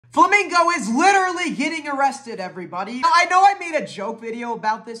Flamingo is literally getting arrested, everybody. Now, I know I made a joke video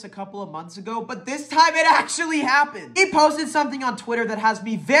about this a couple of months ago, but this time it actually happened. He posted something on Twitter that has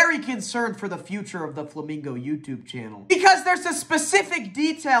me very concerned for the future of the Flamingo YouTube channel. Because there's a specific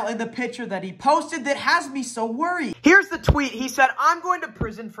detail in the picture that he posted that has me so worried. Here's the tweet. He said, "I'm going to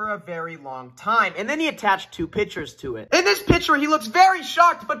prison for a very long time." And then he attached 2 pictures to it. In this picture, he looks very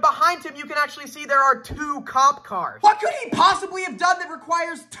shocked, but behind him, you can actually see there are 2 cop cars. What could he possibly have done that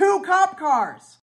requires 2 cop cars?